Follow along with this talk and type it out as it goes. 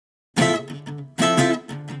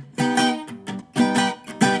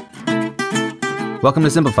Welcome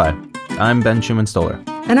to Simplify. I'm Ben Schumann-Stoller.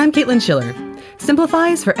 And I'm Caitlin Schiller. Simplify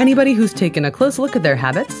is for anybody who's taken a close look at their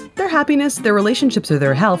habits, their happiness, their relationships, or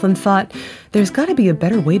their health and thought, there's got to be a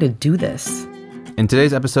better way to do this. In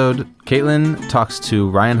today's episode, Caitlin talks to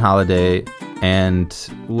Ryan Holiday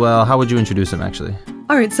and, well, how would you introduce him, actually?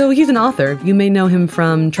 All right, so he's an author. You may know him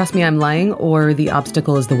from Trust Me, I'm Lying or The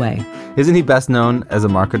Obstacle is the Way. Isn't he best known as a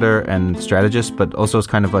marketer and strategist, but also as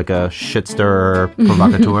kind of like a shit stirrer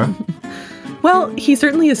provocateur? Well, he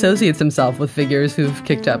certainly associates himself with figures who've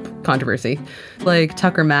kicked up controversy, like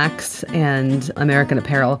Tucker Max and American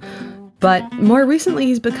Apparel. But more recently,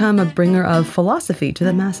 he's become a bringer of philosophy to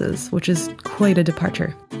the masses, which is quite a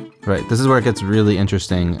departure. Right. This is where it gets really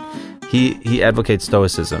interesting. He advocates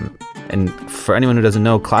Stoicism. And for anyone who doesn't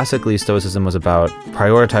know, classically, Stoicism was about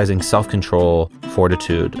prioritizing self-control,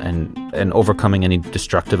 fortitude, and overcoming any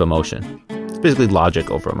destructive emotion. It's basically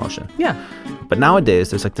logic over emotion. Yeah. But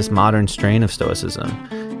nowadays, there's like this modern strain of Stoicism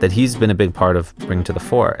that he's been a big part of bringing to the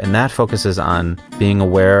fore. And that focuses on being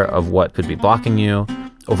aware of what could be blocking you,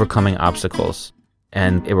 overcoming obstacles.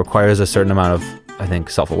 And it requires a certain amount of, I think,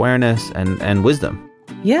 self-awareness and wisdom.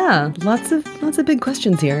 Yeah, lots of big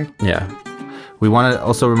questions here. Yeah. We want to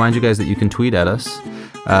also remind you guys that you can tweet at us.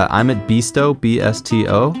 I'm at Bsto,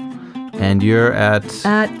 B-S-T-O, and you're at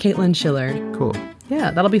Caitlin Schiller. Cool. Yeah,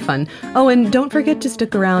 that'll be fun. Oh, and don't forget to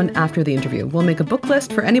stick around after the interview. We'll make a book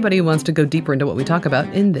list for anybody who wants to go deeper into what we talk about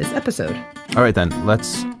in this episode. All right, then.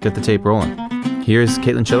 Let's get the tape rolling. Here's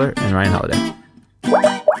Caitlin Schiller and Ryan Holiday.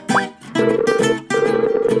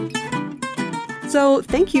 So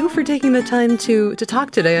thank you for taking the time to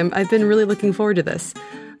talk today. I've been really looking forward to this.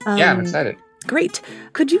 Yeah, I'm excited. Great.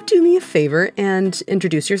 Could you do me a favor and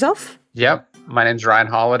introduce yourself? Yep. My name's Ryan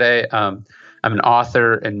Holiday. I'm an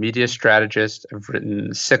author and media strategist. I've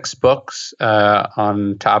written 6 books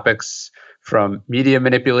on topics from media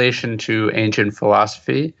manipulation to ancient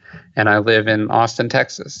philosophy, and I live in Austin,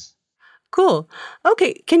 Texas. Cool.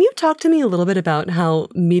 Okay, can you talk to me a little bit about how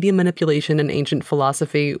media manipulation and ancient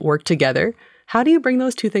philosophy work together? How do you bring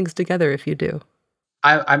those two things together if you do?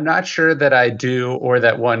 I'm not sure that I do or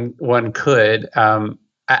that one could.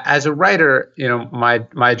 As a writer,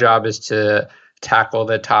 my job is to tackle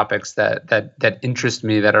the topics that interest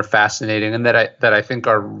me, that are fascinating, and that I think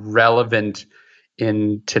are relevant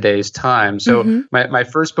in today's time. So my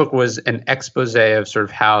first book was an expose of sort of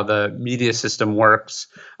how the media system works,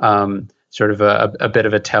 sort of a bit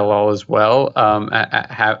of a tell-all as well,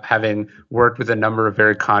 having worked with a number of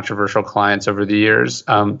very controversial clients over the years.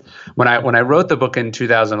 When I wrote the book in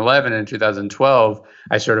 2011 and 2012,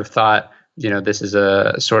 I sort of thought, this is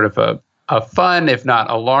a sort of a fun, if not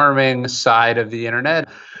alarming, side of the internet.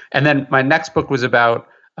 And then my next book was about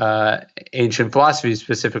ancient philosophy,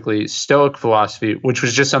 specifically Stoic philosophy, which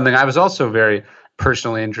was just something I was also very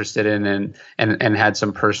personally interested in and had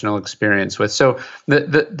some personal experience with. So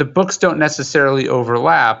the books don't necessarily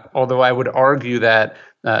overlap, although I would argue that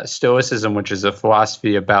Stoicism, which is a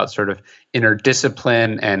philosophy about sort of inner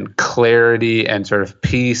discipline and clarity and sort of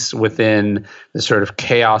peace within the sort of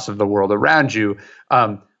chaos of the world around you,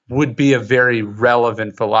 would be a very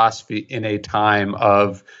relevant philosophy in a time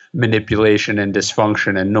of manipulation and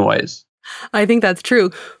dysfunction and noise. I think that's true.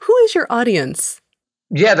 Who is your audience?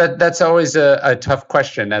 Yeah, that's always a tough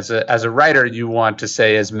question. As a writer, you want to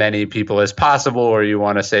say as many people as possible, or you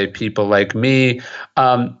want to say people like me.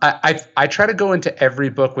 I try to go into every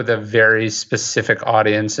book with a very specific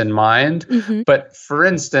audience in mind. Mm-hmm. But for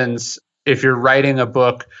instance, if you're writing a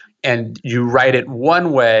book and you write it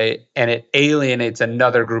one way and it alienates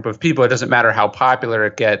another group of people, it doesn't matter how popular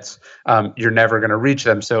it gets, you're never going to reach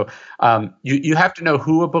them. So you have to know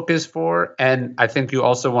who a book is for. And I think you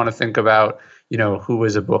also want to think about, who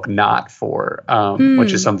is a book not for,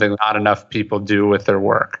 which is something not enough people do with their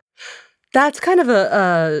work. That's kind of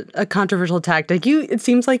a controversial tactic. It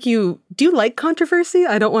seems like do you like controversy?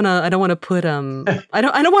 I don't want to put I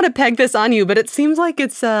don't want to peg this on you, but it seems like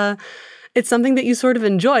it's something that you sort of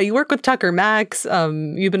enjoy. You work with Tucker Max.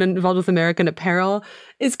 You've been involved with American Apparel.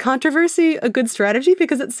 Is controversy a good strategy?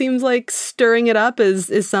 Because it seems like stirring it up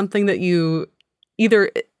is something that you either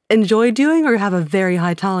enjoy doing or have a very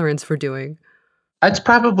high tolerance for doing. It's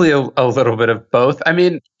probably a little bit of both. I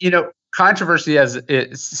mean, controversy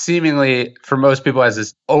seemingly for most people has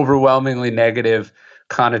this overwhelmingly negative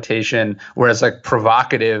connotation, whereas like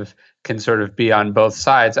provocative can sort of be on both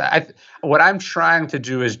sides. What I'm trying to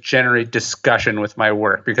do is generate discussion with my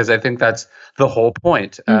work, because I think that's the whole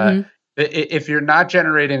point. Mm-hmm. If you're not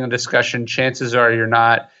generating a discussion, chances are you're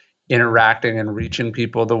not interacting and reaching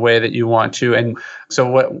people the way that you want to. And so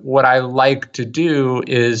what I like to do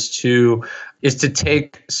is to is to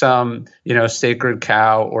take some, sacred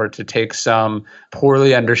cow, or to take some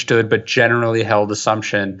poorly understood but generally held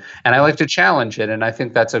assumption, and I like to challenge it. And I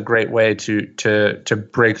think that's a great way to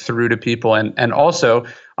break through to people. And also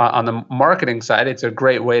on the marketing side, it's a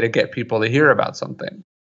great way to get people to hear about something.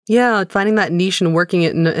 Yeah, finding that niche and working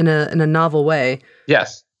it in a novel way.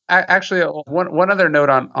 Yes. Actually, one other note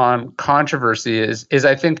on controversy is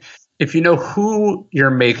I think if you know who you're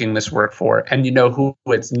making this work for and you know who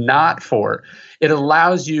it's not for, it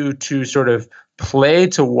allows you to sort of play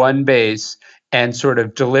to one base and sort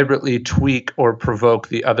of deliberately tweak or provoke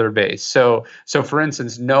the other base. So for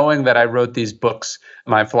instance, knowing that I wrote these books,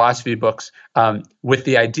 my philosophy books, with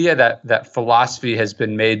the idea that philosophy has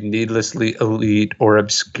been made needlessly elite or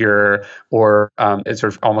obscure, or it's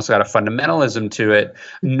sort of almost got a fundamentalism to it,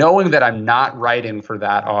 knowing that I'm not writing for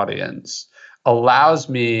that audience allows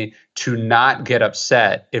me to not get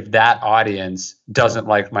upset if that audience doesn't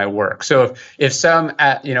like my work. So if some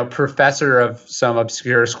professor of some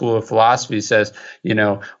obscure school of philosophy says,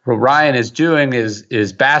 what Ryan is doing is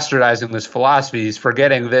bastardizing this philosophy, he's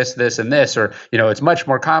forgetting this, and this, or it's much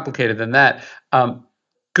more complicated than that.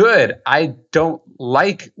 Good. I don't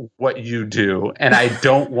like what you do, and I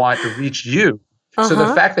don't want to reach you. So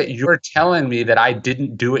the fact that you're telling me that I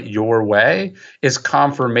didn't do it your way is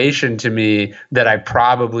confirmation to me that I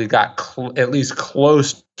probably got at least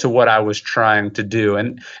close to what I was trying to do.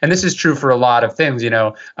 And this is true for a lot of things,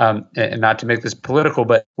 and not to make this political,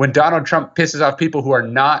 but when Donald Trump pisses off people who are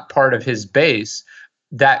not part of his base,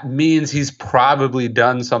 that means he's probably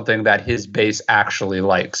done something that his base actually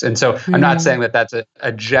likes. And so I'm not saying that that's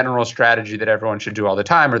a general strategy that everyone should do all the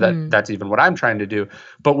time, or that that's even what I'm trying to do.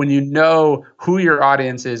 But when you know who your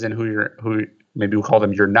audience is and who maybe we'll call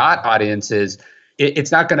them your not audience is,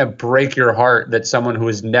 it's not going to break your heart that someone who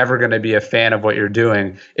is never going to be a fan of what you're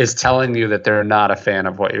doing is telling you that they're not a fan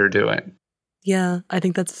of what you're doing. Yeah, I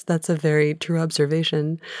think that's a very true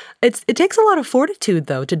observation. It takes a lot of fortitude,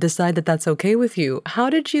 though, to decide that that's okay with you.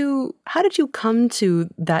 How did you come to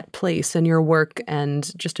that place in your work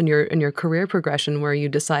and just in your career progression where you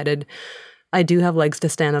decided, I do have legs to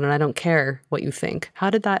stand on and I don't care what you think?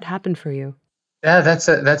 How did that happen for you? Yeah, that's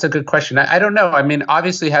a good question. I don't know. I mean,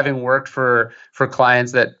 obviously, having worked for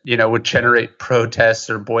clients that would generate protests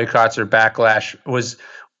or boycotts or backlash was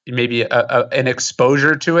maybe an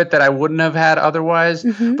exposure to it that I wouldn't have had otherwise.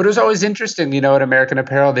 But it was always interesting, at American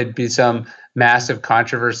Apparel, there'd be some massive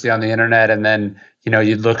controversy on the internet, and then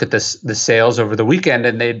you'd look at the sales over the weekend,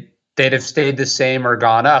 and they'd have stayed the same or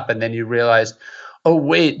gone up, and then you realized, oh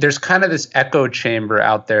wait, there's kind of this echo chamber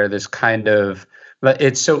out there. This kind of,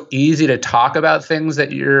 it's so easy to talk about things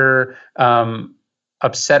that you're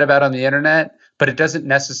upset about on the internet, but it doesn't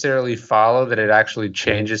necessarily follow that it actually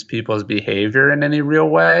changes people's behavior in any real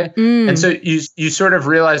way. And so you sort of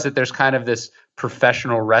realize that there's kind of this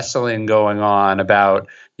professional wrestling going on about,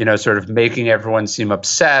 sort of making everyone seem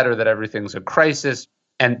upset or that everything's a crisis.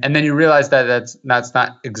 And then you realize that that's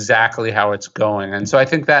not exactly how it's going. And so I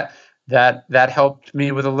think that helped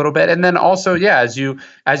me with a little bit. And then also, as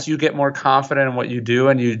you get more confident in what you do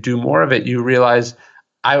and you do more of it, you realize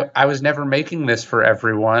I was never making this for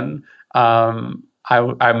everyone. I'm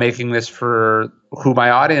making this for who my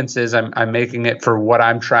audience is. I'm making it for what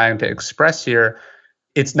I'm trying to express here.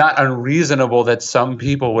 It's not unreasonable that some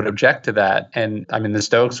people would object to that. And I mean, the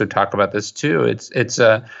Stoics would talk about this too. It's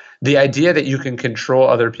the idea that you can control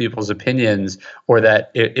other people's opinions, or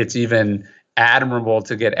that it's even admirable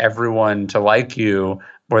to get everyone to like you,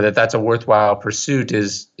 or that that's a worthwhile pursuit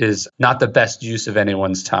is not the best use of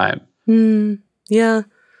anyone's time. Yeah.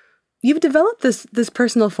 You've developed this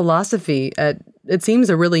personal philosophy at, it seems,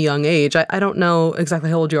 a really young age. I don't know exactly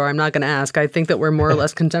how old you are. I'm not going to ask. I think that we're more or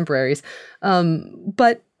less contemporaries.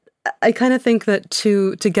 But I kind of think that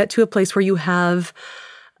to get to a place where you have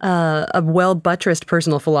a well-buttressed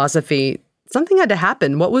personal philosophy, something had to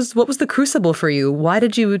happen. What was the crucible for you? Why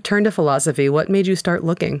did you turn to philosophy? What made you start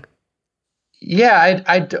looking? Yeah,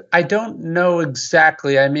 I don't know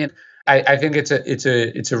exactly. I mean, I think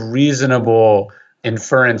it's a reasonable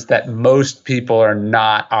inference that most people are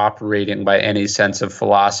not operating by any sense of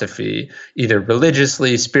philosophy, either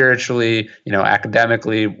religiously, spiritually,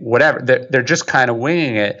 academically, whatever. They're just kind of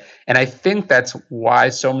winging it. And I think that's why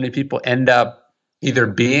so many people end up either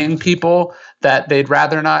being people that they'd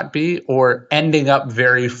rather not be, or ending up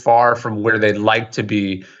very far from where they'd like to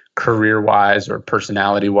be career-wise or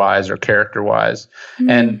personality-wise or character-wise.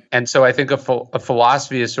 And so I think a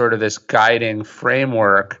philosophy is sort of this guiding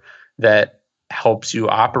framework that helps you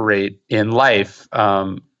operate in life.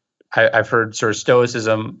 I've heard sort of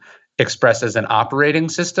Stoicism expressed as an operating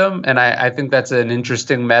system, and I think that's an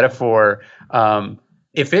interesting metaphor.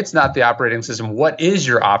 if it's not the operating system, what is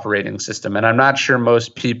your operating system? And I'm not sure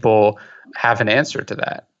most people have an answer to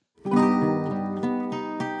that.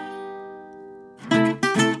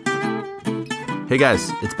 Hey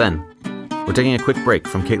guys, it's Ben. We're taking a quick break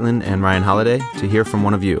from Caitlin and Ryan Holiday to hear from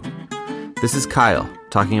one of you. This is Kyle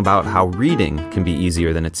talking about how reading can be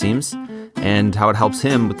easier than it seems and how it helps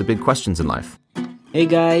him with the big questions in life. Hey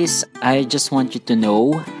guys, I just want you to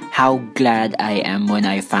know how glad I am when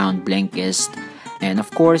I found Blinkist and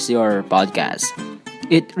of course your podcast.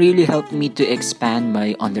 It really helped me to expand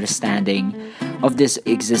my understanding of this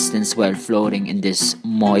existence while floating in this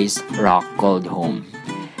moist rock called home.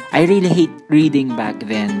 I really hate reading back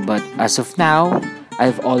then, but as of now,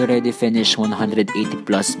 I've already finished 180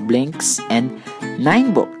 plus blinks and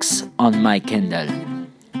 9 books on my Kindle.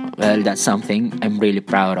 Well, that's something I'm really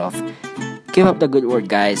proud of. Keep up the good work,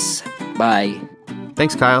 guys. Bye.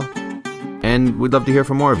 Thanks, Kyle. And we'd love to hear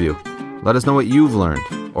from more of you. Let us know what you've learned,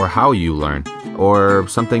 or how you learned, or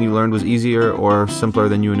something you learned was easier or simpler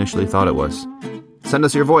than you initially thought it was. Send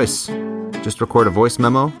us your voice. Just record a voice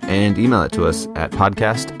memo and email it to us at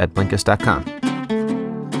podcast@blinkist.com.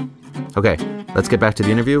 Okay, let's get back to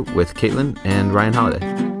the interview with Caitlin and Ryan Holiday.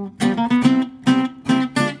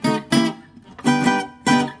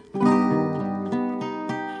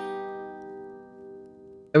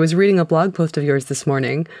 I was reading a blog post of yours this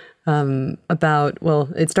morning about, well,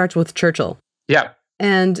 it starts with Churchill. Yeah.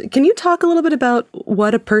 And can you talk a little bit about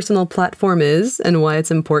what a personal platform is and why it's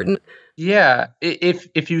important? Yeah,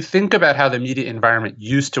 if you think about how the media environment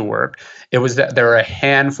used to work, it was that there were a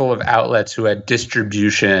handful of outlets who had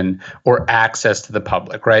distribution or access to the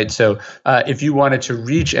public, right? So if you wanted to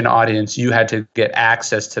reach an audience, you had to get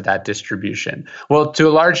access to that distribution. Well, to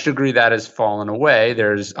a large degree, that has fallen away.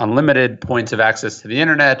 There's unlimited points of access to the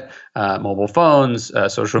internet, mobile phones,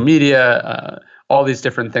 social media, all these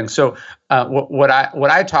different things. So what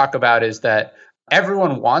I talk about is that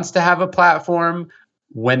everyone wants to have a platform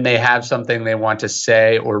when they have something they want to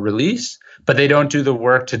say or release, but they don't do the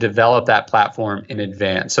work to develop that platform in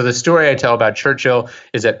advance. So the story I tell about Churchill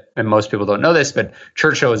is that, and most people don't know this, but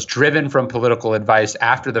Churchill was driven from political advice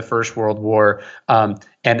after the First World War.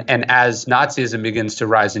 And as Nazism begins to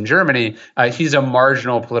rise in Germany, he's a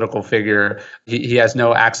marginal political figure. He has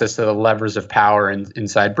no access to the levers of power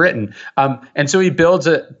inside Britain. And so he builds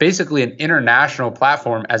basically an international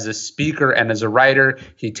platform as a speaker and as a writer.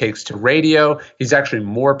 He takes to radio. He's actually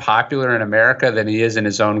more popular in America than he is in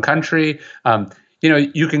his own country.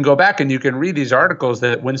 You can go back and you can read these articles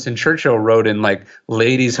that Winston Churchill wrote in like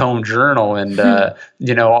Ladies' Home Journal and,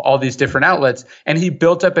 all these different outlets. And he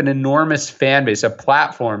built up an enormous fan base, a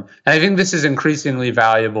platform. And I think this is increasingly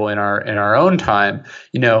valuable in our own time.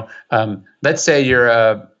 Let's say you're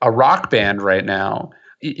a rock band right now.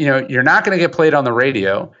 You're not going to get played on the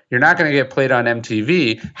radio. You're not going to get played on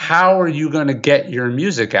MTV. How are you going to get your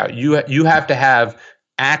music out? You have to have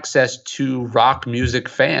access to rock music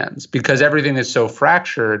fans because everything is so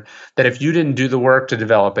fractured that if you didn't do the work to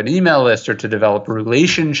develop an email list or to develop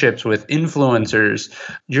relationships with influencers,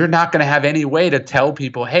 you're not going to have any way to tell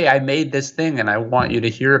people, hey, I made this thing and I want you to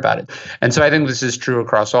hear about it. And so I think this is true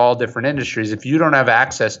across all different industries. If you don't have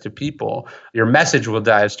access to people, your message will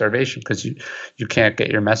die of starvation because you can't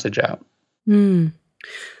get your message out.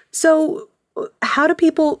 So how do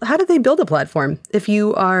they build a platform? If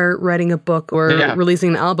you are writing a book or releasing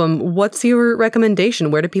an album, what's your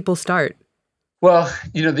recommendation? Where do people start? Well,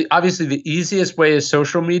 obviously the easiest way is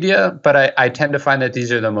social media, but I tend to find that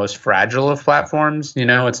these are the most fragile of platforms.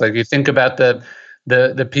 It's like you think about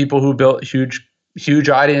the people who built huge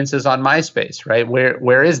audiences on MySpace, right?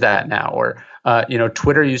 Where is that now? Or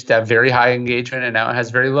Twitter used to have very high engagement and now it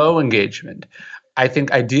has very low engagement. I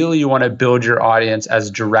think ideally you want to build your audience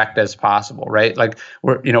as direct as possible, right? Like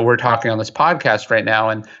we're talking on this podcast right now,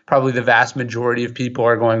 and probably the vast majority of people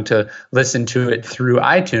are going to listen to it through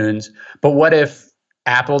iTunes. But what if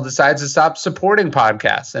Apple decides to stop supporting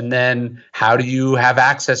podcasts? And then how do you have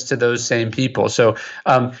access to those same people? So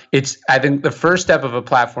I think the first step of a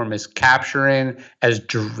platform is capturing as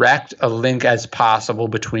direct a link as possible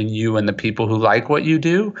between you and the people who like what you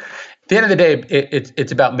do. At the end of the day,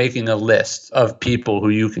 it's about making a list of people who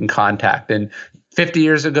you can contact. And 50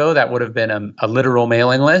 years ago, that would have been a literal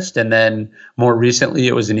mailing list. And then more recently,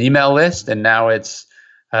 it was an email list. And now it's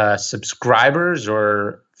subscribers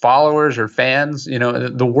or followers or fans.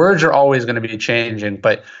 The words are always going to be changing,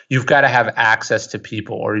 but you've got to have access to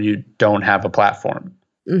people or you don't have a platform.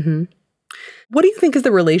 Mm-hmm. What do you think is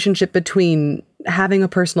the relationship between having a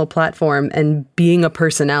personal platform and being a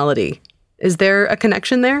personality? Is there a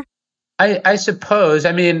connection there? I suppose.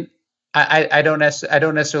 I mean, I don't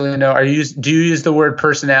necessarily know. Do you use the word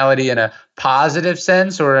personality in a positive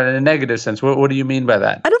sense or in a negative sense? What do you mean by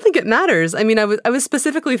that? I don't think it matters. I mean, I was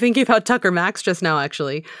specifically thinking about Tucker Max just now,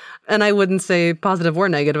 actually, and I wouldn't say positive or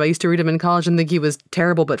negative. I used to read him in college and think he was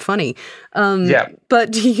terrible but funny. Yeah.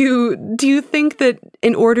 But do you think that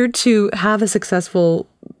in order to have a successful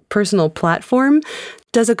personal platform,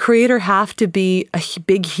 does a creator have to be a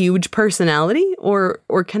big, huge personality, or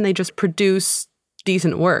can they just produce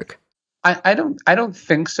decent work? I don't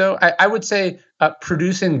think so. I would say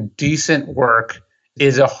producing decent work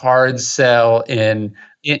is a hard sell in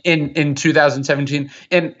 2017.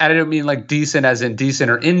 And I don't mean like decent as in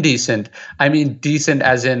decent or indecent. I mean decent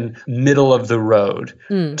as in middle of the road.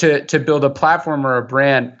 To build a platform or a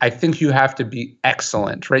brand, I think you have to be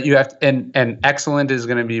excellent, right? You have to, and excellent is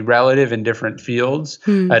going to be relative in different fields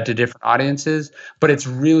to different audiences. But it's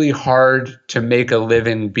really hard to make a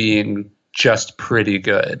living being just pretty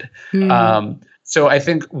good. So I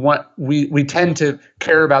think what we tend to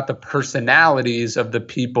care about the personalities of the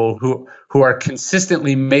people who are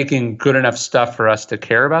consistently making good enough stuff for us to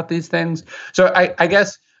care about these things. So I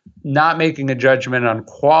guess not making a judgment on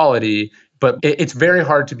quality, but it's very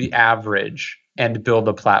hard to be average and build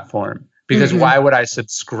a platform, because why would I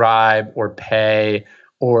subscribe or pay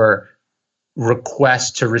or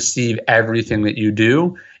request to receive everything that you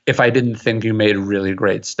do if I didn't think you made really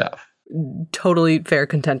great stuff? Totally fair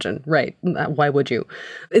contention, right? Why would you?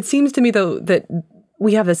 It seems to me, though, that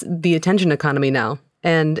we have the attention economy now,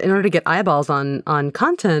 and in order to get eyeballs on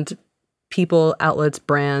content, people, outlets,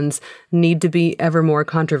 brands need to be ever more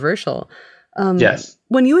controversial. Yes.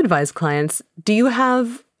 When you advise clients, do you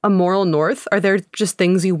have a moral north? Are there just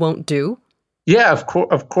things you won't do? Yeah, of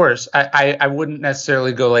course. I wouldn't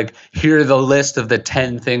necessarily go like, here are the list of the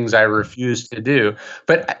 10 things I refuse to do.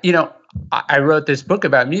 But, I wrote this book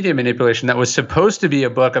about media manipulation that was supposed to be a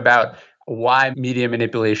book about why media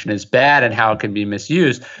manipulation is bad and how it can be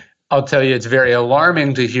misused. I'll tell you, it's very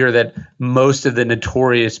alarming to hear that most of the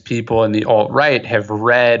notorious people in the alt-right have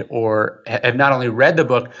read or have not only read the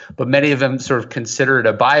book, but many of them sort of consider it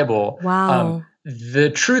a Bible. Wow. The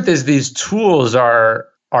truth is these tools are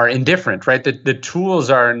indifferent, right? The tools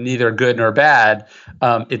are neither good nor bad.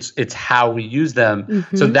 It's how we use them.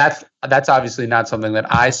 So that's obviously not something that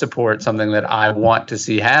I support, something that I want to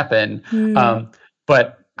see happen.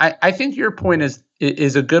 But I think your point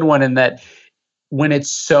is a good one, in that when it's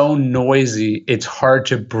so noisy, it's hard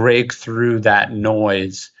to break through that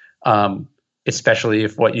noise, especially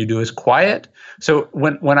if what you do is quiet. So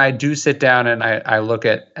when I do sit down and I look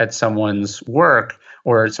at someone's work,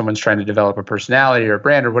 or someone's trying to develop a personality or a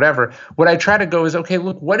brand or whatever, what I try to go is, okay,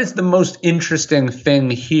 look, what is the most interesting thing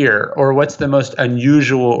here? Or what's the most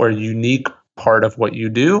unusual or unique part of what you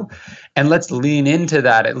do? And let's lean into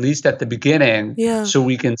that, at least at the beginning, so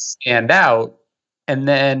we can stand out. And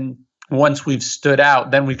then once we've stood out,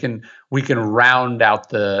 then we can round out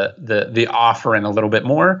the offering a little bit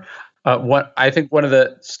more. It's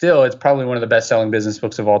probably one of the best-selling business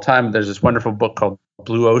books of all time. There's this wonderful book called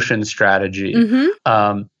Blue Ocean Strategy.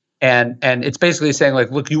 And it's basically saying, like,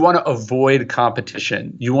 look, you want to avoid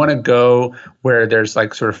competition. You want to go where there's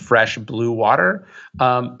like sort of fresh blue water.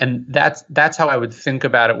 And that's how I would think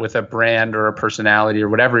about it with a brand or a personality or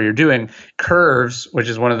whatever you're doing. Curves, which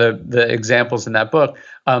is one of the examples in that book,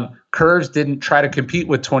 Curves didn't try to compete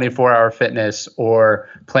with 24-Hour Fitness or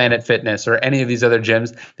Planet Fitness or any of these other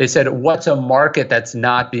gyms. They said, what's a market that's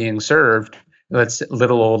not being served? Let's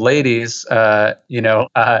little old ladies,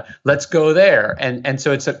 let's go there. And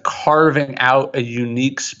so it's carving out a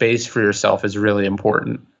unique space for yourself is really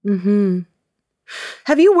important.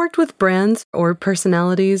 Have you worked with brands or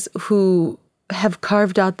personalities who have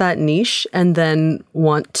carved out that niche and then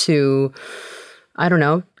want to, I don't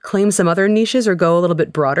know, claim some other niches or go a little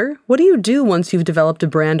bit broader? What do you do once you've developed a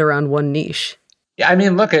brand around one niche? Yeah, I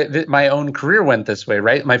mean, look, my own career went this way,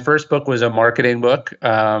 right? My first book was a marketing book.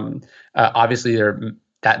 Obviously,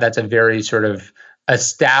 that's a very sort of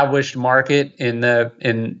established market in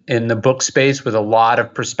the book space with a lot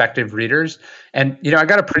of prospective readers. And, I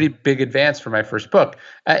got a pretty big advance for my first book,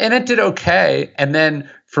 and it did okay. And then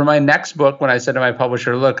for my next book, when I said to my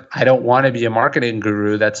publisher, look, I don't want to be a marketing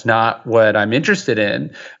guru. That's not what I'm interested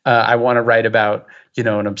in. I want to write about,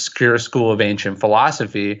 an obscure school of ancient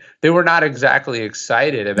philosophy. They were not exactly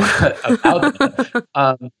excited about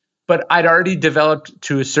that. But I'd already developed,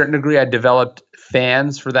 to a certain degree, I developed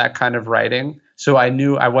fans for that kind of writing. So I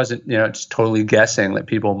knew I wasn't, just totally guessing that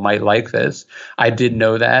people might like this. I did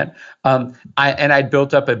know that. I'd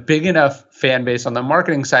built up a big enough fan base on the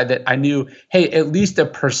marketing side that I knew, hey, at least a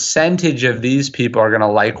percentage of these people are going to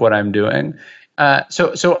like what I'm doing.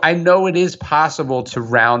 So I know it is possible to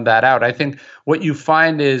round that out. I think what you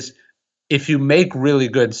find is if you make really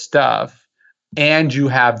good stuff and you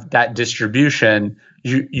have that distribution,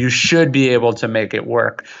 you should be able to make it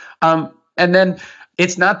work. And then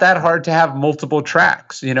it's not that hard to have multiple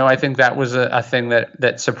tracks. I think that was a thing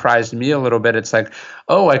that surprised me a little bit. It's like,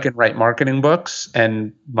 oh, I can write marketing books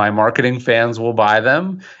and my marketing fans will buy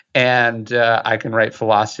them. And I can write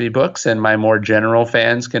philosophy books and my more general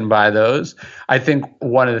fans can buy those. I think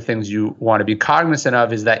one of the things you want to be cognizant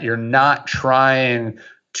of is that you're not trying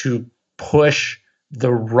to push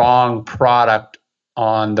the wrong product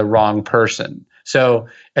on the wrong person. So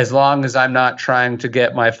as long as I'm not trying to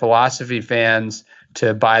get my philosophy fans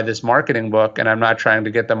to buy this marketing book, and I'm not trying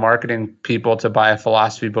to get the marketing people to buy a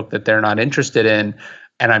philosophy book that they're not interested in,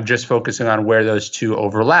 and I'm just focusing on where those two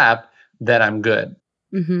overlap, then I'm good.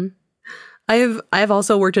 Mm-hmm. I've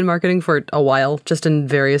also worked in marketing for a while, just in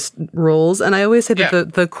various roles, and I always say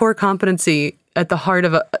that the core competency at the heart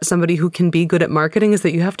of somebody who can be good at marketing is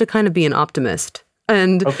that you have to kind of be an optimist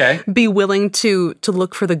and be willing to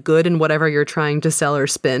look for the good in whatever you're trying to sell or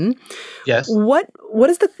spin. Yes. What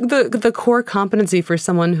is the core competency for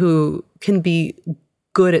someone who can be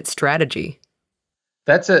good at strategy?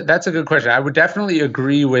 That's a good question. I would definitely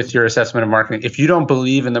agree with your assessment of marketing. If you don't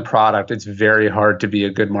believe in the product, it's very hard to be a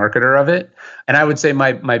good marketer of it. And I would say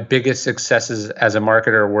my biggest successes as a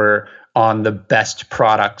marketer were on the best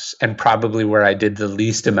products and probably where I did the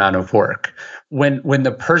least amount of work. When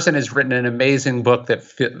the person has written an amazing book that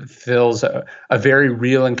fills a very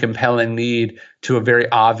real and compelling need to a very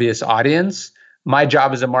obvious audience, my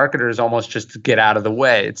job as a marketer is almost just to get out of the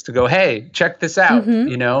way. It's to go, hey, check this out,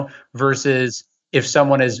 versus if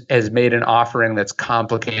someone has made an offering that's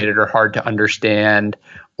complicated or hard to understand,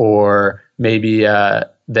 or maybe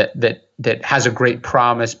that has a great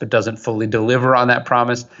promise but doesn't fully deliver on that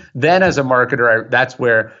promise, then as a marketer, that's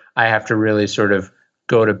where I have to really sort of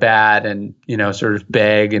go to bat and sort of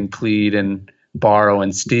beg and plead and borrow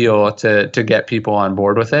and steal to get people on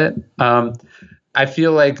board with it. I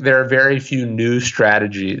feel like there are very few new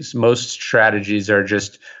strategies. Most strategies are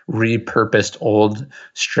just repurposed old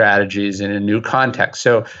strategies in a new context.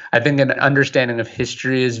 So I think an understanding of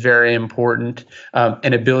history is very important.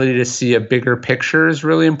 An ability to see a bigger picture is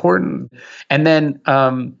really important. And then,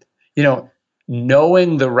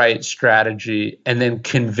 knowing the right strategy and then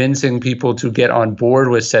convincing people to get on board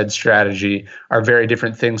with said strategy are very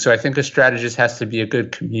different things. So I think a strategist has to be a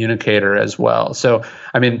good communicator as well. So,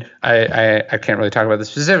 I mean, I can't really talk about the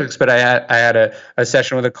specifics, but I had a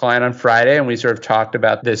session with a client on Friday and we sort of talked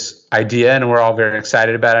about this idea and we're all very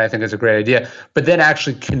excited about it. I think it's a great idea. But then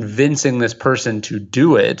actually convincing this person to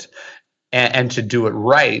do it and to do it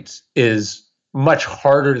right is much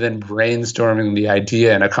harder than brainstorming the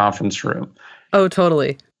idea in a conference room. Oh,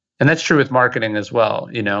 totally. And that's true with marketing as well.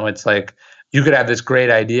 It's like you could have this great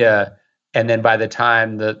idea, and then by the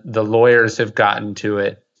time the lawyers have gotten to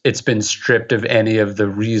it, it's been stripped of any of the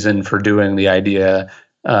reason for doing the idea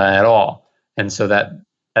at all. And so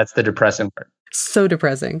that's the depressing part. So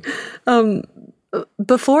depressing.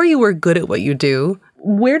 Before you were good at what you do,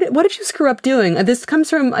 what did you screw up doing? This comes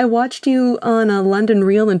from, I watched you on a London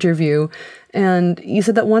Real interview, and you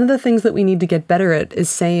said that one of the things that we need to get better at is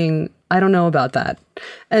saying, I don't know about that.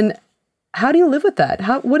 And how do you live with that?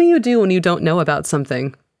 What do you do when you don't know about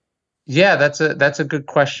something? Yeah, that's a good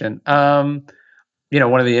question. One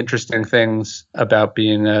of the interesting things about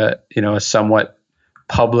being a somewhat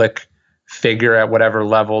public figure at whatever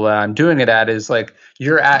level that I'm doing it at is like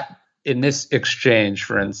in this exchange,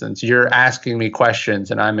 for instance, you're asking me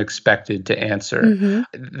questions and I'm expected to answer.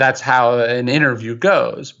 Mm-hmm. That's how an interview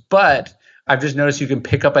goes. But I've just noticed you can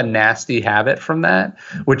pick up a nasty habit from that,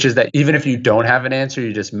 which is that even if you don't have an answer,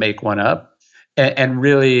 you just make one up. And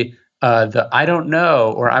really, I don't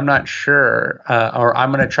know, or I'm not sure, or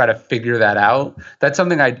I'm going to try to figure that out. That's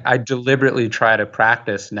something I deliberately try to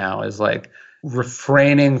practice now, is like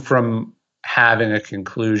refraining from having a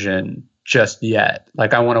conclusion just yet.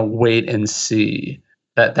 Like I want to wait and see.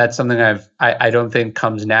 That's something I don't think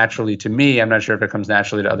comes naturally to me. I'm not sure if it comes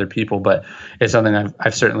naturally to other people, but it's something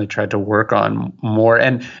I've certainly tried to work on more.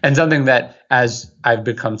 And something that as I've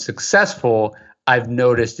become successful, I've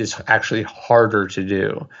noticed is actually harder to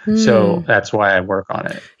do. So that's why I work on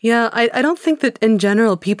it. Yeah, I don't think that in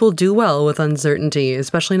general people do well with uncertainty,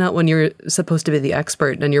 especially not when you're supposed to be the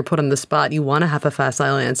expert and you're put on the spot. You want to have a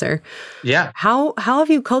facile answer. Yeah. How have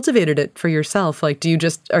you cultivated it for yourself? Like,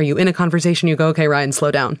 are you in a conversation, you go, okay, Ryan, slow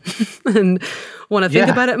down and want to think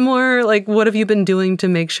about it more? Like, what have you been doing to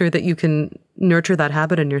make sure that you can nurture that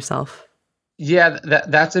habit in yourself? Yeah,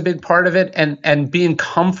 that's a big part of it, and being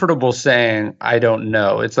comfortable saying I don't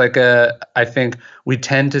know. It's like I think we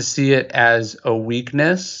tend to see it as a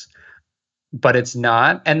weakness, but it's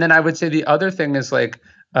not. And then I would say the other thing is like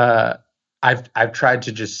I've tried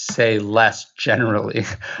to just say less generally.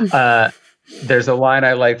 There's a line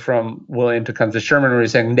I like from William Tecumseh Sherman where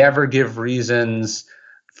he's saying, "Never give reasons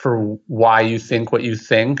for why you think what you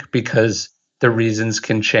think, because the reasons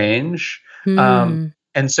can change."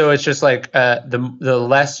 And so it's just like the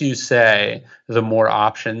less you say, the more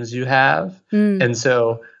options you have. And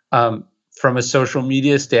so from a social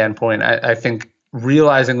media standpoint, I think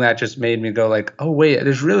realizing that just made me go like, oh, wait,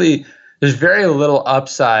 there's very little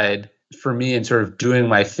upside for me in sort of doing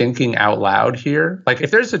my thinking out loud here. Like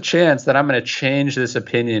if there's a chance that I'm going to change this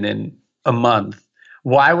opinion in a month,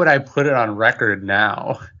 why would I put it on record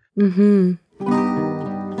now? Mm-hmm.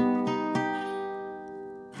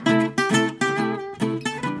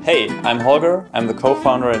 Hey, I'm Holger. I'm the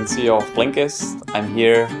co-founder and CEO of Blinkist. I'm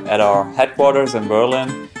here at our headquarters in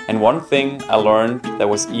Berlin. And one thing I learned that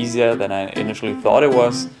was easier than I initially thought it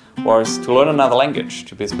was to learn another language,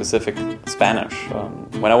 to be specific, Spanish.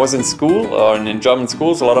 When I was in school, or in German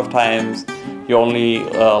schools, a lot of times you only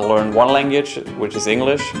learn one language, which is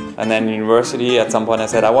English. And then in university, at some point I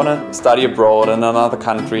said, I want to study abroad in another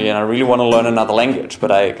country and I really want to learn another language.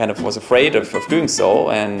 But I kind of was afraid of doing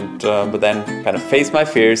so. And but then kind of faced my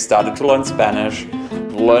fears, started to learn Spanish,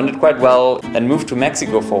 learned it quite well, and moved to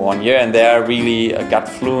Mexico for 1 year. And there I really got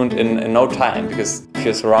fluent in no time, because if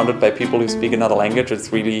you're surrounded by people who speak another language,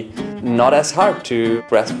 it's really not as hard to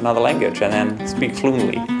grasp another language and then speak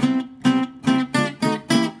fluently.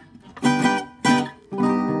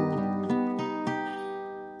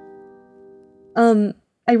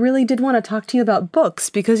 I really did want to talk to you about books,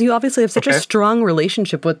 because you obviously have such a strong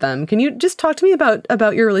relationship with them. Can you just talk to me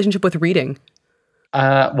about your relationship with reading?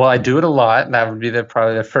 Well, I do it a lot. That would be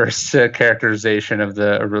probably the first characterization of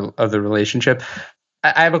the relationship.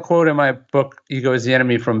 I have a quote in my book, Ego is the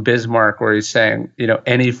Enemy, from Bismarck, where he's saying,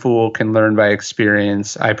 any fool can learn by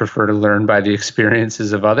experience. I prefer to learn by the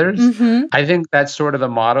experiences of others. Mm-hmm. I think that's sort of the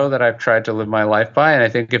motto that I've tried to live my life by. And I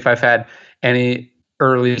think if I've had any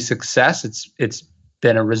early success, it's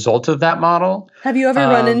been a result of that model. Have you ever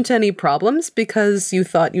run into any problems because you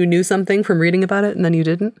thought you knew something from reading about it and then you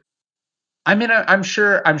didn't? I mean, I'm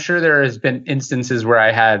sure there has been instances where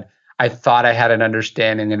I thought I had an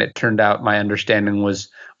understanding and it turned out my understanding was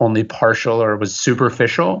only partial or was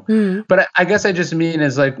superficial. Mm. But I guess I just mean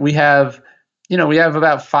is like we have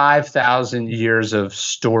about 5,000 years of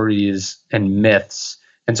stories and myths.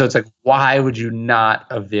 And so it's like, why would you not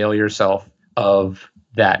avail yourself of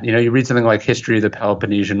that? You read something like History of the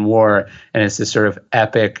Peloponnesian War, and it's this sort of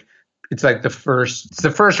epic, it's like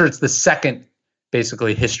it's the second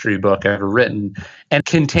basically history book ever written. And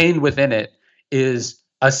contained within it is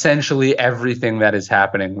essentially everything that is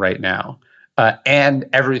happening right now, and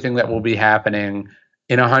everything that will be happening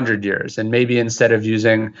in 100 years. And maybe instead of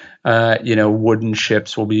using, wooden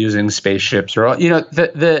ships, we'll be using spaceships, or,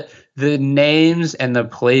 the names and the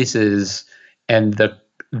places and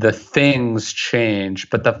the things change,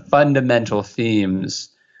 but the fundamental themes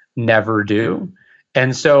never do.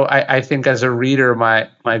 And so I think as a reader,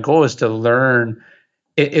 my goal is to learn,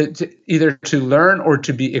 either to learn or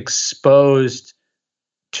to be exposed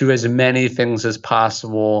to as many things as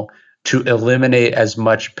possible, to eliminate as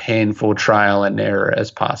much painful trial and error as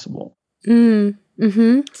possible.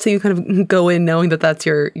 Mm-hmm. So you kind of go in knowing that that's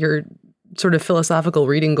your sort of philosophical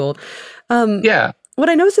reading goal. Yeah. What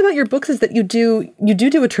I notice about your books is that you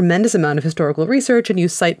do a tremendous amount of historical research, and you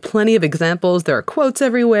cite plenty of examples. There are quotes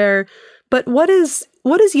everywhere. But what is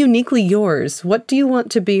uniquely yours? What do you want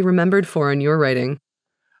to be remembered for in your writing?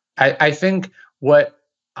 I think what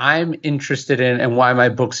I'm interested in and why my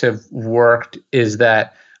books have worked is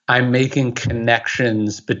that I'm making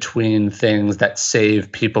connections between things that save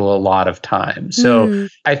people a lot of time. So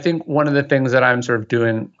I think one of the things that I'm sort of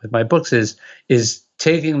doing with my books is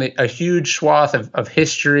taking a huge swath of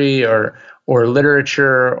history or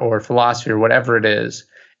literature or philosophy or whatever it is,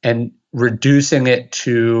 and reducing it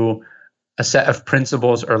to a set of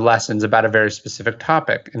principles or lessons about a very specific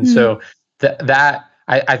topic. And so that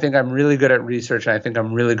I think I'm really good at research, and I think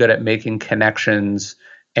I'm really good at making connections,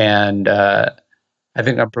 and I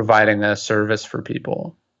think I'm providing a service for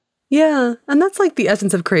people. Yeah, and that's like the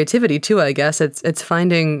essence of creativity too, I guess. It's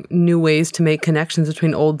finding new ways to make connections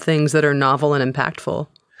between old things that are novel and impactful.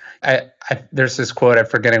 There's this quote, I'm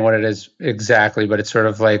forgetting what it is exactly, but it's sort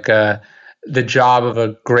of like the job of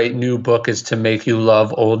a great new book is to make you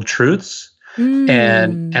love old truths.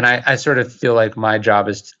 And I sort of feel like my job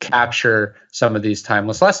is to capture some of these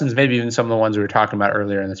timeless lessons, maybe even some of the ones we were talking about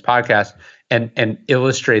earlier in this podcast, and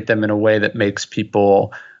illustrate them in a way that makes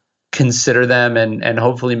people consider them and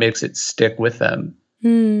hopefully makes it stick with them.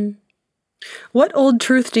 What old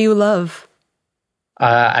truth do you love?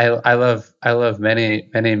 I love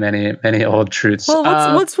many old truths.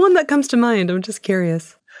 Well, what's one that comes to mind? I'm just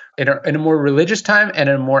curious. In a more religious time and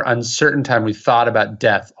in a more uncertain time, we thought about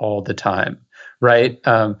death all the time, right?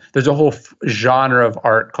 There's a whole genre of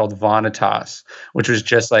art called vanitas, which was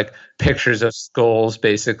just like pictures of skulls,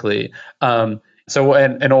 basically. So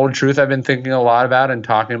an old truth I've been thinking a lot about and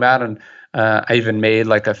talking about, and I even made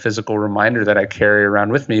like a physical reminder that I carry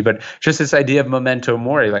around with me, but just this idea of memento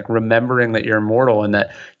mori, like remembering that you're immortal and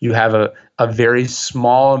that you have a very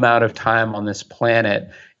small amount of time on this planet,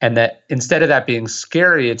 and that instead of that being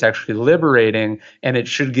scary, it's actually liberating, and it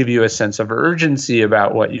should give you a sense of urgency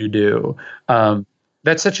about what you do.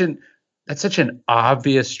 That's such an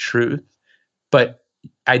obvious truth, but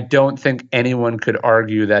I don't think anyone could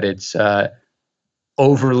argue that it's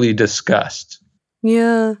overly discussed.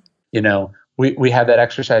 Yeah. You know, we have that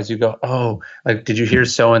exercise. You go, oh, like, did you hear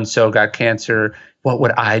so-and-so got cancer? What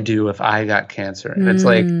would I do if I got cancer? And it's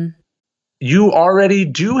like, you already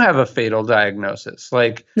do have a fatal diagnosis.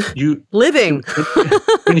 Like you living.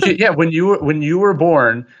 when you were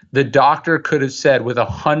born, the doctor could have said with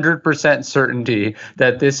 100% certainty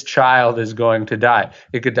that this child is going to die.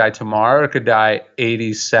 It could die tomorrow. It could die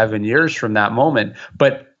 87 years from that moment.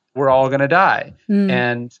 But we're all going to die.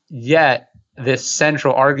 And yet, this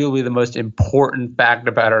central, arguably the most important fact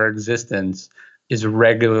about our existence is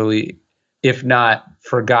regularly, if not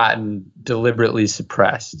forgotten, deliberately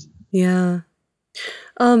suppressed. Yeah.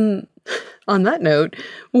 On that note,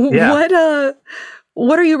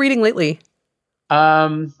 what are you reading lately?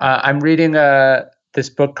 I'm reading this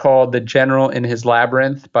book called The General in His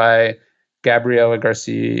Labyrinth by Gabriela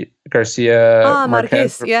Garcia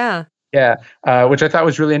Marquez. Yeah. Yeah, which I thought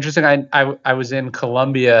was really interesting. I was in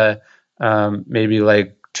Colombia maybe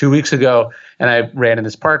like 2 weeks ago, and I ran in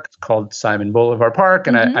this park called Simon Bolivar Park,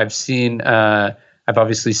 and I've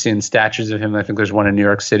obviously seen statues of him. I think there's one in New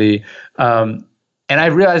York City, and I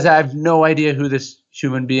realized I have no idea who this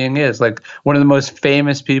human being is. Like one of the most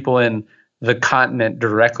famous people in the continent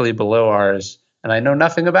directly below ours, and I know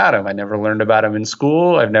nothing about him. I never learned about him in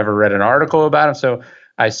school. I've never read an article about him. So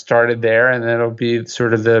I started there, and then it'll be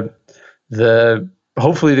sort of the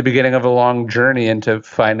hopefully the beginning of a long journey into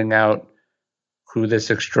finding out who this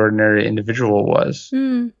extraordinary individual was.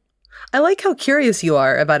 I like how curious you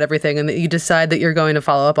are about everything, and that you decide that you're going to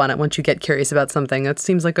follow up on it once you get curious about something. That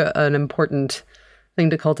seems like an important thing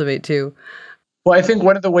to cultivate too. Well, I think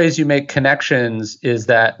one of the ways you make connections is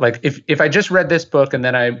that, like, if I just read this book and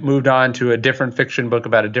then I moved on to a different fiction book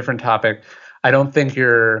about a different topic, I don't think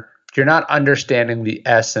you're not understanding the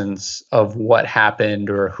essence of what happened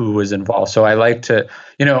or who was involved. So I like to,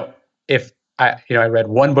 if I read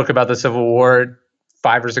one book about the Civil War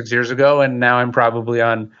 5 or 6 years ago, and now I'm probably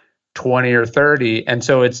on 20 or 30. And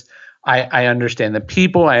so I understand the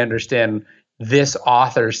people, I understand this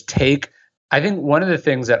author's take. I think one of the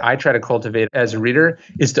things that I try to cultivate as a reader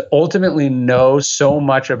is to ultimately know so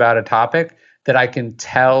much about a topic that I can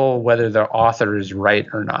tell whether the author is right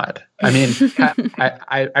or not. I mean,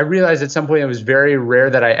 I realized at some point it was very rare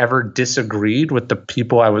that I ever disagreed with the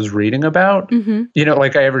people I was reading about.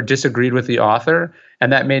 Like I ever disagreed with the author.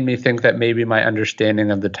 And that made me think that maybe my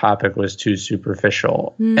understanding of the topic was too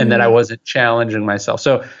superficial and that I wasn't challenging myself.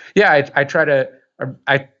 So yeah, I try to,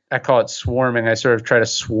 I call it swarming. I sort of try to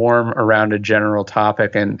swarm around a general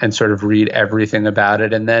topic and sort of read everything about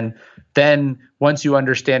it. And then once you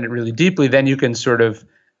understand it really deeply, then you can sort of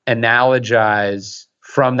analogize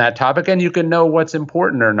from that topic, and you can know what's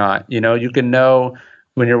important or not. You can know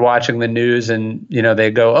when you're watching the news and,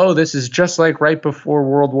 they go, oh, this is just like right before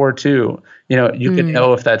World War II. You can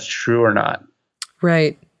know if that's true or not.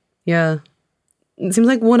 Right. Yeah. It seems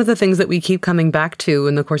like one of the things that we keep coming back to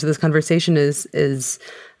in the course of this conversation is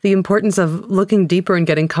the importance of looking deeper and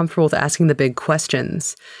getting comfortable with asking the big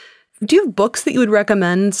questions. Do you have books that you would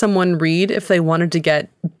recommend someone read if they wanted to get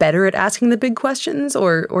better at asking the big questions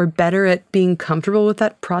or better at being comfortable with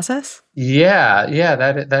that process? Yeah,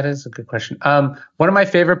 that is a good question. One of my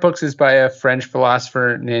favorite books is by a French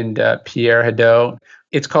philosopher named Pierre Hadot.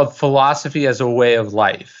 It's called Philosophy as a Way of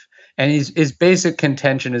Life. And his basic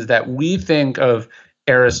contention is that we think of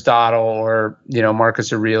Aristotle or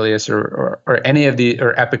Marcus Aurelius or any of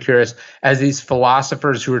or Epicurus as these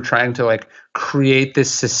philosophers who are trying to like create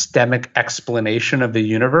this systemic explanation of the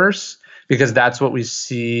universe, because that's what we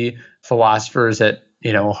see philosophers at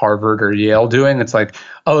Harvard or Yale doing. It's like,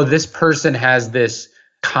 oh, this person has this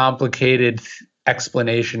complicated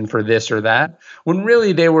explanation for this or that, when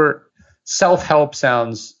really they were, self-help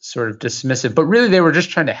sounds sort of dismissive, but really they were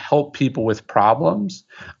just trying to help people with problems.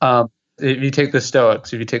 If you take the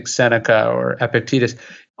Stoics, if you take Seneca or Epictetus,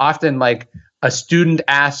 often like a student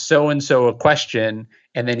asked so-and-so a question,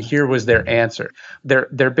 and then here was their answer.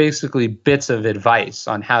 They're basically bits of advice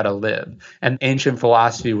on how to live. And ancient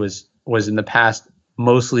philosophy was in the past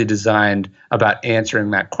mostly designed about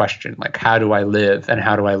answering that question, like how do I live and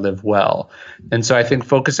how do I live well? And so I think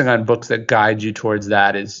focusing on books that guide you towards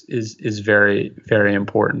that is very, very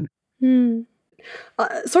important.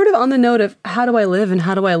 Sort of on the note of how do I live and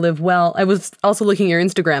how do I live well, I was also looking at your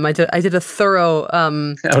Instagram. I did a thorough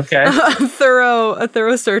a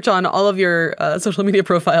thorough search on all of your social media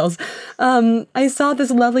profiles. I saw this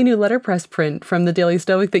lovely new letterpress print from the Daily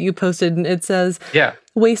Stoic that you posted, and it says,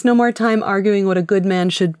 "Waste no more time arguing what a good man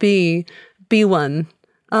should be one."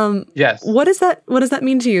 Yes. What does that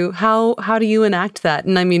mean to you? How do you enact that?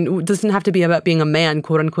 And I mean, it doesn't have to be about being a man,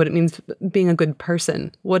 quote unquote. It means being a good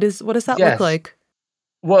person. What does that look like?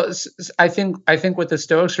 Well, I think what the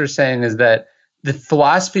Stoics are saying is that the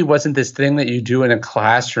philosophy wasn't this thing that you do in a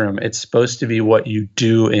classroom. It's supposed to be what you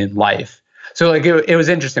do in life. So like it was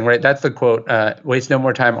interesting, right? That's the quote, waste no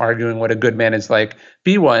more time arguing what a good man is like,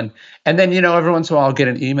 be one. And then, every once in a while I'll get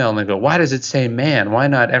an email and they go, why does it say man? Why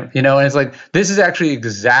not? And it's like, this is actually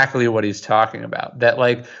exactly what he's talking about. That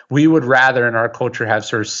like, we would rather in our culture have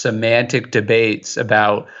sort of semantic debates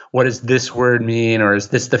about what does this word mean? Or is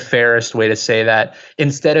this the fairest way to say that?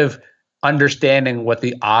 Instead of understanding what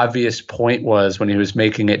the obvious point was when he was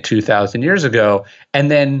making it 2,000 years ago,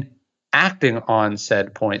 and then acting on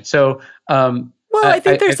said point. So, I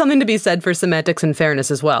think there's something to be said for semantics and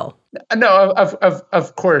fairness as well. No,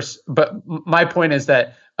 of course. But my point is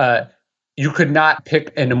that you could not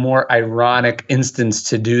pick in a more ironic instance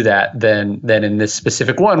to do that than in this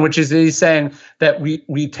specific one, which is he's saying that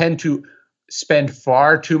we tend to spend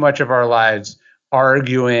far too much of our lives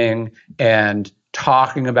arguing and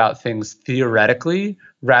talking about things theoretically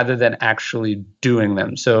rather than actually doing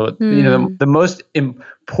them. So, the most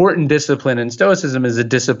important discipline in Stoicism is a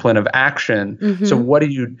discipline of action. Mm-hmm. So what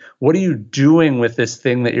are you doing with this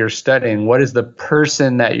thing that you're studying? What is the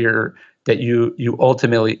person that you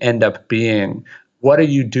ultimately end up being? What are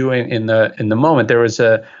you doing in the moment? There was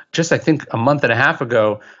I think a month and a half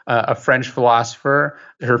ago, a French philosopher,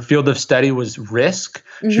 her field of study was risk.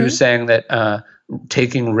 Mm-hmm. She was saying that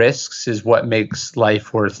taking risks is what makes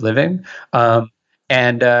life worth living.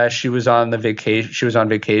 And she was on vacation. She was on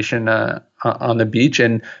vacation on the beach,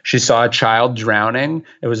 and she saw a child drowning.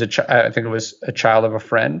 It was I think it was a child of a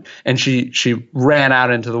friend, and she ran out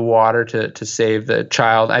into the water to save the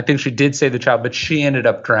child. I think she did save the child, but she ended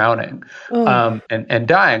up drowning and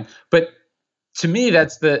dying. But to me, and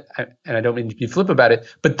I don't mean to be flip about it,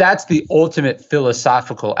 but that's the ultimate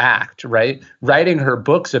philosophical act, right? Writing her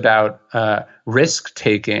books about risk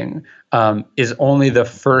taking is only the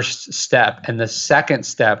first step. And the second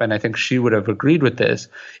step, and I think she would have agreed with this,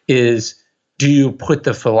 is do you put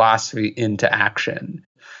the philosophy into action?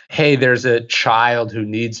 Hey, there's a child who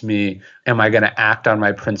needs me. Am I going to act on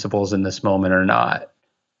my principles in this moment or not?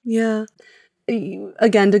 Yeah.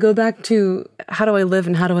 Again, to go back to how do I live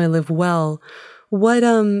and how do I live well? What,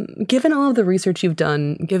 given all of the research you've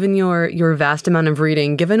done, given your vast amount of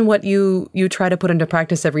reading, given what you try to put into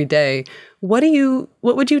practice every day, what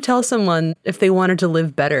would you tell someone if they wanted to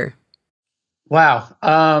live better? Wow.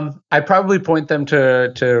 I'd probably point them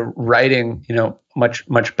to writing,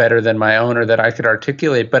 much better than my own or that I could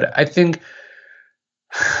articulate. But I think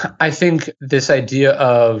this idea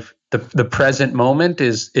of the present moment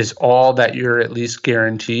is all that you're at least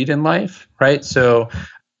guaranteed in life, right? So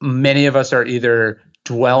many of us are either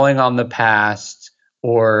dwelling on the past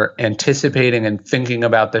or anticipating and thinking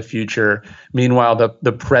about the future. Meanwhile,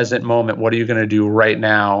 the present moment, what are you going to do right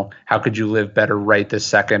now? How could you live better right this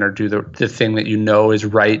second, or do the thing that you know is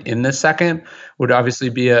right in this second? Would obviously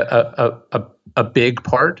be a big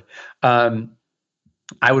part.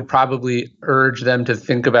 I would probably urge them to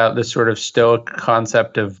think about this sort of Stoic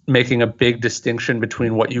concept of making a big distinction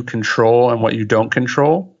between what you control and what you don't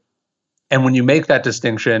control. And when you make that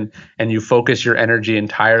distinction and you focus your energy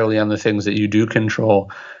entirely on the things that you do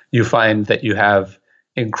control, you find that you have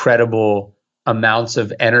incredible amounts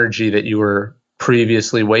of energy that you were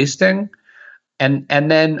previously wasting. And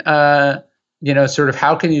then, sort of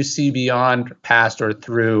how can you see beyond past or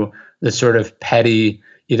through the sort of petty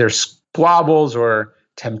either squabbles or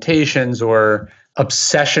temptations or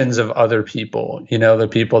obsessions of other people, the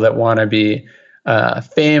people that want to be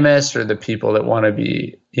famous, or the people that want to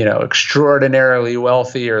be, extraordinarily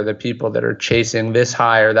wealthy, or the people that are chasing this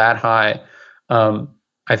high or that high.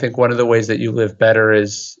 I think one of the ways that you live better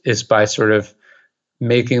is by sort of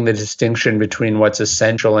making the distinction between what's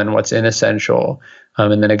essential and what's inessential,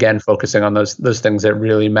 and then again focusing on those things that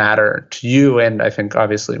really matter to you, and I think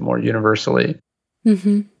obviously more universally.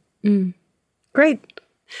 Mm-hmm. Mm. Great.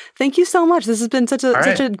 Thank you so much. This has been such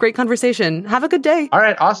a great conversation. Have a good day. All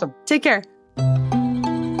right, awesome. Take care.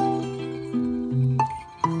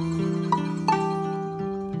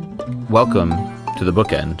 Welcome to the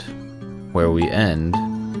bookend, where we end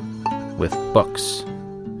with books.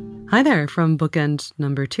 Hi there, from bookend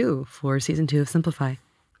number 2 for season 2 of Simplify.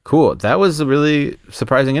 Cool. That was a really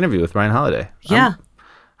surprising interview with Ryan Holiday. Yeah.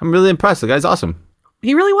 I'm really impressed. The guy's awesome.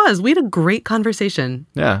 He really was. We had a great conversation.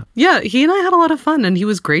 Yeah. Yeah, he and I had a lot of fun, and he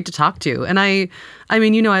was great to talk to. And I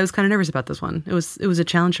mean, I was kind of nervous about this one. It was a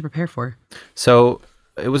challenge to prepare for. So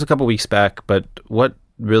it was a couple weeks back, but what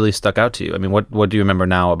really stuck out to you? I mean, what do you remember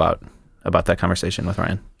now about that conversation with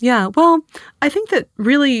Ryan? Yeah, well, I think that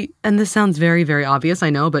really, and this sounds very, very obvious, I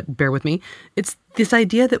know, but bear with me, it's this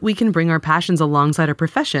idea that we can bring our passions alongside our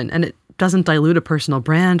profession, and it doesn't dilute a personal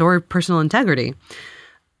brand or personal integrity.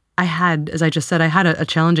 As I just said, I had a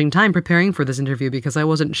challenging time preparing for this interview because I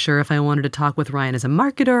wasn't sure if I wanted to talk with Ryan as a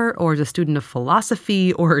marketer or as a student of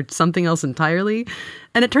philosophy or something else entirely.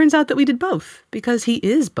 And it turns out that we did both because he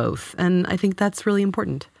is both. And I think that's really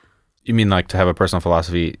important. You mean like to have a personal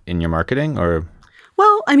philosophy in your marketing, or?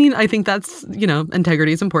 Well, I mean, I think that's,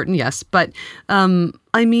 integrity is important, yes. But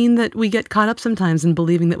I mean that we get caught up sometimes in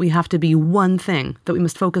believing that we have to be one thing, that we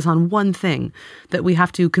must focus on one thing, that we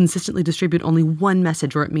have to consistently distribute only one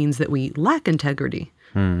message, or it means that we lack integrity.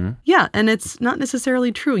 Mm-hmm. Yeah, and it's not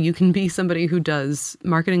necessarily true. You can be somebody who does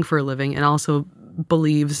marketing for a living and also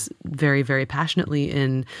believes very, very passionately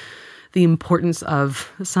in the importance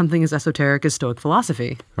of something as esoteric as Stoic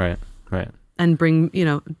philosophy. Right. And bring,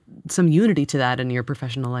 some unity to that in your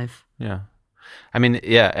professional life. Yeah. I mean,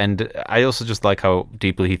 yeah. And I also just like how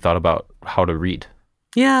deeply he thought about how to read.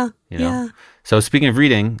 Yeah. Yeah. So speaking of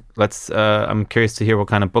reading, I'm curious to hear what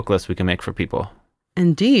kind of book list we can make for people.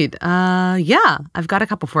 Indeed. Yeah, I've got a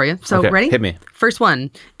couple for you. So okay, ready? Hit me. First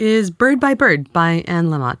one is Bird by Bird by Anne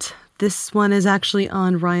Lamott. This one is actually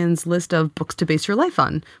on Ryan's list of books to base your life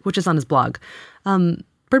on, which is on his blog.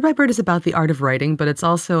 Bird by Bird is about the art of writing, but it's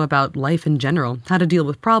also about life in general, how to deal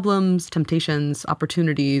with problems, temptations,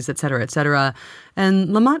 opportunities, et cetera, et cetera. And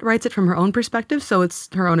Lamott writes it from her own perspective, so it's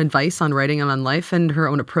her own advice on writing and on life and her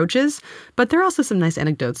own approaches. But there are also some nice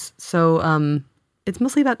anecdotes. So it's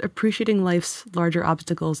mostly about appreciating life's larger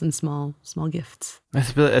obstacles and small gifts.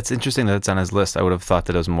 It's interesting that it's on his list. I would have thought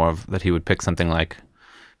that it was more of that he would pick something like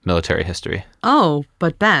military history. Oh,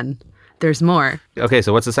 but Ben, there's more. Okay,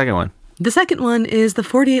 so what's the second one? The second one is The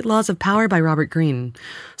 48 Laws of Power by Robert Greene.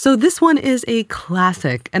 So this one is a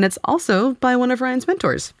classic, and it's also by one of Ryan's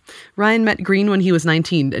mentors. Ryan met Greene when he was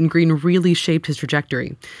 19, and Greene really shaped his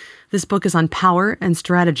trajectory. This book is on power and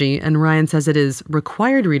strategy, and Ryan says it is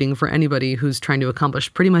required reading for anybody who's trying to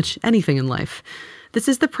accomplish pretty much anything in life. This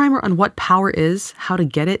is the primer on what power is, how to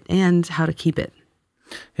get it, and how to keep it.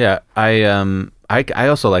 Yeah, I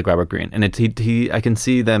also like Robert Greene, and I can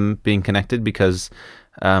see them being connected because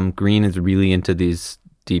Greene is really into these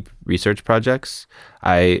deep research projects.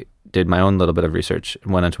 I did my own little bit of research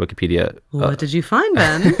and went onto Wikipedia. What did you find,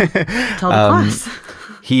 Ben? Tell the class.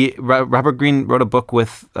 Robert Greene wrote a book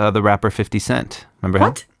with the rapper 50 Cent. Remember him?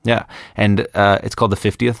 What? Yeah, and it's called The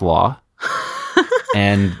 50th Law.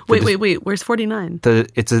 And wait. Where's 49?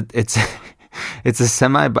 It's a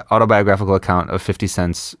semi-autobiographical account of 50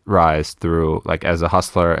 Cent's rise through, like, as a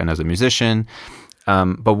hustler and as a musician.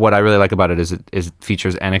 But what I really like about it is it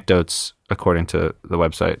features anecdotes, according to the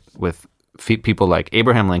website, with people like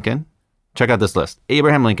Abraham Lincoln. Check out this list.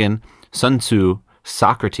 Abraham Lincoln, Sun Tzu,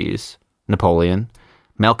 Socrates, Napoleon,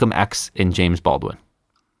 Malcolm X, and James Baldwin.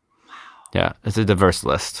 Wow. Yeah, it's a diverse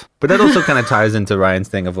list. But that also kind of ties into Ryan's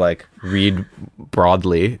thing of, like, read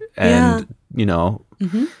broadly and,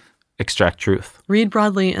 extract truth. Read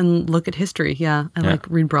broadly and look at history. Yeah, I like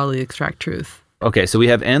read broadly, extract truth. Okay, so we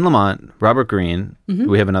have Anne Lamott, Robert Greene. Mm-hmm. Do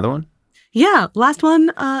we have another one? Yeah, last one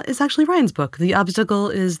is actually Ryan's book, The Obstacle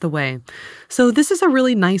is the Way. So this is a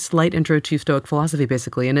really nice, light intro to Stoic philosophy,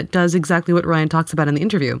 basically, and it does exactly what Ryan talks about in the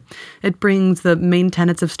interview. It brings the main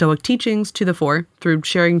tenets of Stoic teachings to the fore through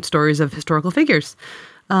sharing stories of historical figures.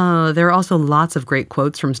 There are also lots of great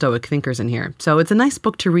quotes from Stoic thinkers in here. So it's a nice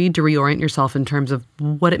book to read to reorient yourself in terms of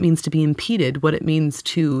what it means to be impeded, what it means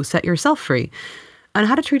to set yourself free, and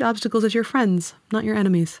how to treat obstacles as your friends, not your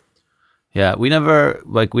enemies. Yeah, we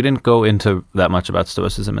didn't go into that much about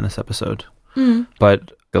Stoicism in this episode.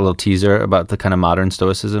 but a little teaser about the kind of modern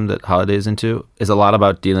stoicism that Holiday is into is a lot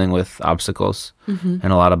about dealing with obstacles and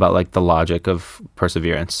a lot about like the logic of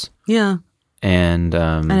perseverance. Yeah. And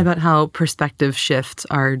about how perspective shifts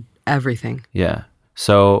are everything. Yeah.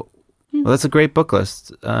 So, well, that's a great book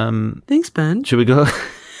list. Thanks, Ben. Should we go?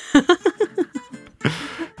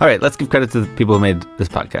 All right, let's give credit to the people who made this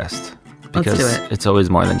podcast. Because Let's do it. It's always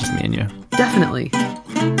more than just me and you. Definitely.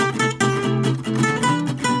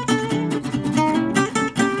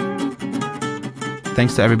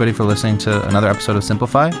 Thanks to everybody for listening to another episode of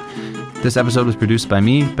Simplify. This episode was produced by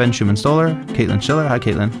me, Ben Schumann-Stoller, Caitlin Schiller. Hi,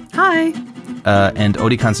 Caitlin. Hi. And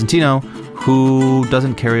Odie Constantino, who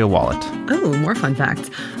doesn't carry a wallet. Oh, more fun facts.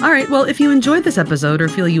 All right, well, if you enjoyed this episode or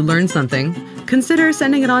feel you learned something, consider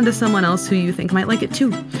sending it on to someone else who you think might like it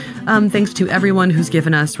too. Thanks to everyone who's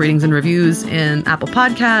given us ratings and reviews in Apple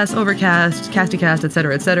Podcasts, Overcast, Castycast,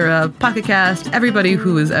 etc., Pocket Cast, everybody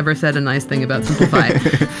who has ever said a nice thing about Simplify.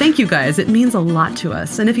 Thank you guys. It means a lot to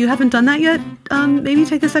us. And if you haven't done that yet, maybe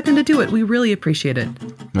take a second to do it. We really appreciate it.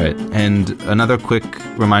 Right. And another quick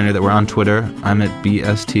reminder that we're on Twitter. I'm at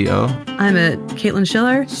BSTO. I'm at Caitlin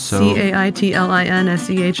Schiller, CaitlinSchiller.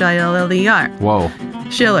 Whoa.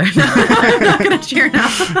 Schiller. No, I'm not going to cheer now.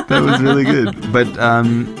 That was really good. But, I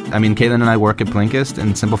mean, Caitlin and I work at Blinkist,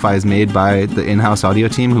 and Simplify is made by the in-house audio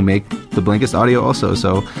team who make the Blinkist audio also.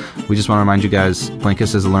 So we just want to remind you guys,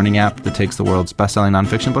 Blinkist is a learning app that takes the world's best-selling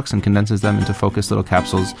nonfiction books and condenses them into focused little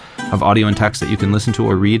capsules of audio and text that you can listen to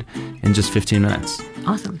or read in just 15 minutes.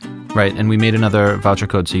 Awesome. Right, and we made another voucher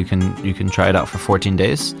code so you can try it out for 14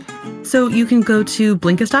 days. So you can go to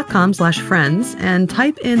Blinkist.com/friends and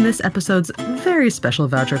type in this episode's very special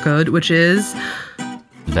voucher code, which is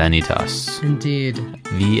Vanitas. Indeed.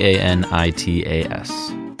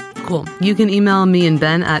 Vanitas. Cool. You can email me and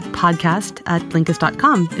Ben at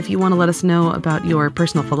podcast@Blinkist.com if you want to let us know about your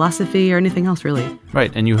personal philosophy or anything else, really.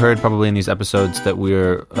 Right, and you heard probably in these episodes that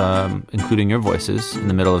we're including your voices in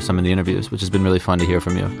the middle of some of the interviews, which has been really fun to hear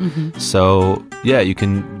from you. So, yeah, you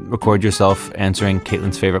can record yourself answering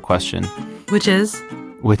Caitlin's favorite question. Which is,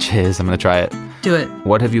 I'm going to try it. Do it.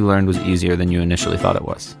 What have you learned was easier than you initially thought it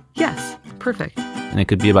was? Yes. Perfect. And it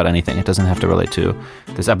could be about anything. It doesn't have to relate to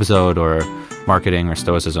this episode or marketing or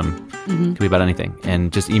stoicism. It could be about anything.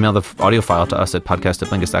 And just email the audio file to us at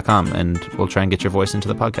podcast@blinkist.com and we'll try and get your voice into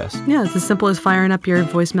the podcast. Yeah, it's as simple as firing up your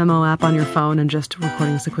voice memo app on your phone and just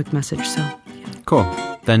recording us a quick message. So, yeah. Cool.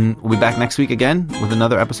 Then we'll be back next week again with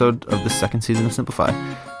another episode of the second season of Simplify.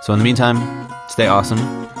 So in the meantime, stay awesome.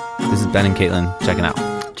 This is Ben and Caitlin checking out.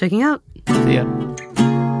 Checking out. See ya.